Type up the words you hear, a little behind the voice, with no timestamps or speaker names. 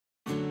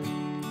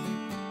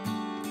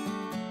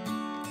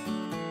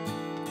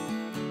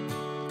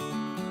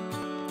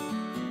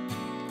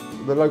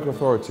The local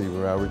authority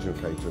were our original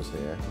caterers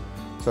here,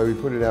 so we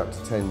put it out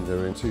to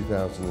tender in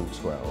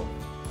 2012,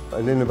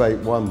 and Innovate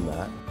won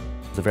that.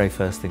 The very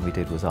first thing we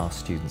did was ask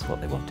students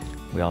what they wanted.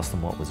 We asked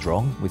them what was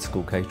wrong with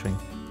school catering,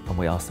 and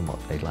we asked them what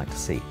they'd like to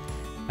see.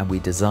 And we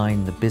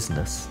designed the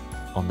business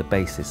on the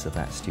basis of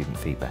that student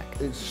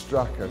feedback. It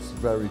struck us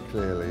very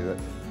clearly that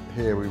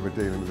here we were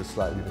dealing with a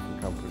slightly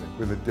different company,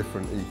 with a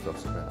different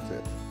ethos about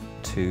it.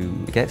 To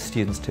get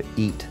students to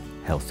eat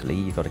healthily,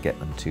 you've got to get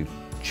them to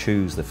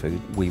choose the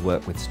food. We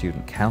work with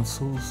student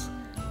councils,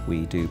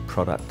 we do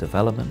product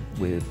development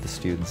with the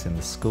students in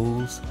the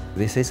schools.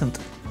 This isn't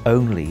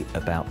only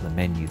about the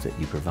menu that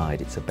you provide,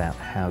 it's about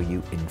how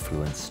you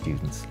influence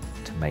students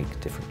to make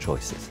different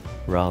choices,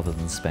 rather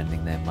than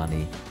spending their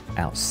money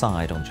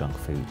outside on junk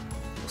food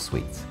or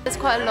sweets. There's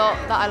quite a lot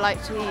that I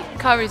like to eat.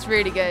 Curry's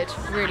really good,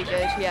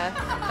 yeah,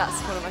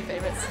 that's one of my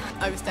favourites.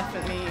 I was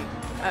definitely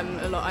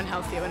a lot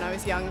unhealthier when I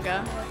was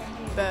younger,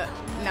 but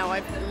now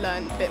I've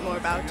learned a bit more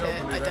about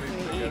it. I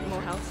definitely eat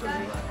more healthily.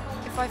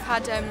 If I've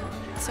had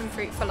some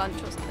fruit for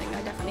lunch or something,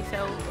 I definitely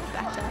feel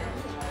better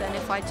than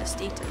if I just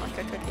eat it like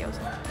a cookie or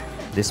something.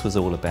 This was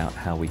all about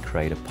how we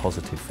create a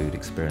positive food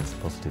experience, a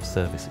positive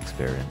service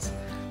experience,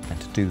 and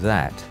to do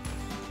that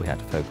we had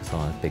to focus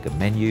on a bigger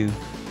menu,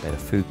 better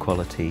food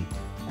quality,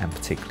 and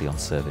particularly on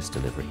service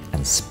delivery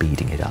and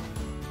speeding it up.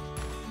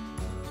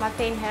 I've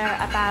been here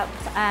about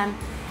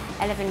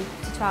 11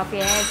 to 12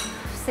 years.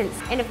 Since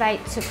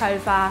Innovate took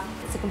over,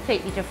 it's a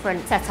completely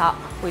different setup.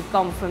 We've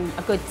gone from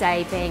a good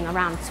day being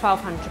around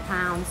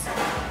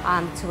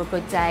 £1,200 to a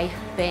good day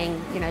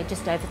being,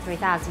 just over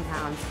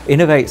 £3,000.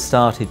 Innovate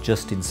started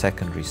just in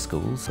secondary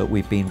schools, but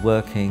we've been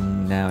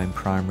working now in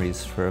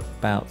primaries for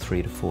about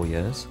 3 to 4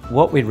 years.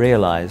 What we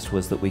realised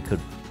was that we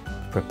could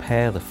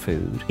prepare the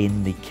food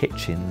in the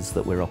kitchens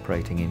that we're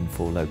operating in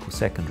for local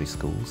secondary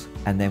schools,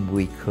 and then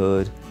we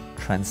could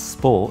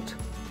transport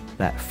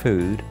that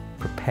food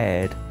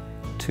prepared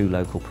to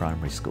local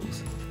primary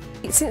schools.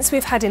 Since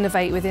we've had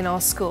Innovate within our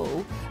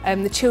school,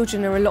 the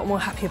children are a lot more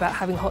happy about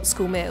having hot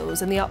school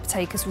meals, and the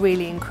uptake has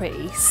really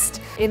increased.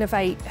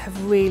 Innovate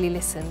have really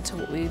listened to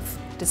what we've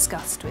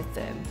discussed with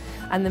them,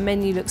 and the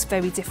menu looks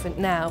very different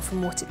now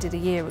from what it did a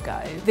year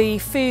ago. The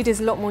food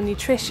is a lot more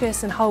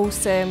nutritious and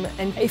wholesome,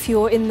 and if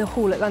you're in the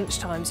hall at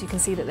lunchtimes you can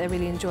see that they're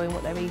really enjoying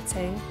what they're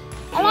eating.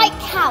 I like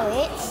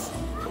carrots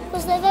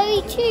because they're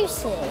very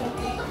juicy.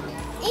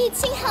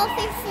 Eating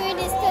healthy food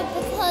is good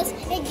because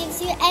it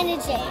gives you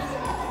energy.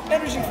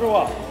 Energy for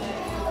what?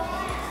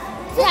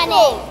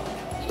 Running.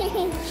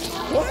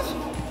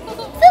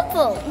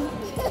 Football.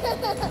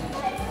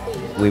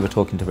 We were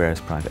talking to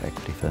various private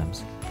equity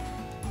firms.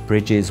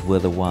 Bridges were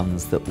the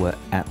ones that were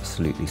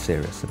absolutely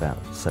serious about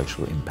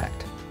social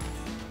impact.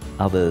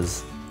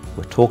 Others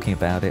were talking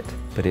about it,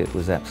 but it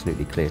was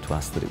absolutely clear to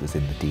us that it was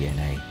in the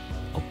DNA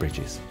of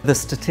Bridges. The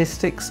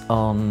statistics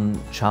on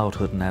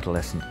childhood and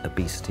adolescent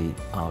obesity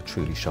are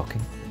truly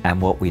shocking.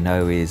 And what we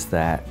know is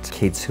that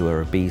kids who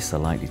are obese are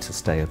likely to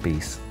stay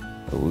obese.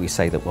 We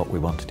say that what we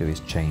want to do is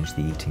change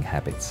the eating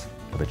habits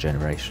of a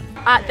generation.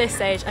 At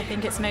this age, I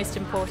think it's most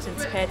important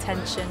to pay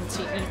attention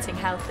to eating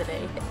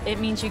healthily. It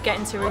means you get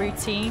into a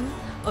routine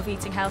of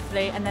eating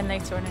healthily, and then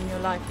later on in your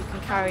life you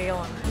can carry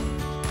on.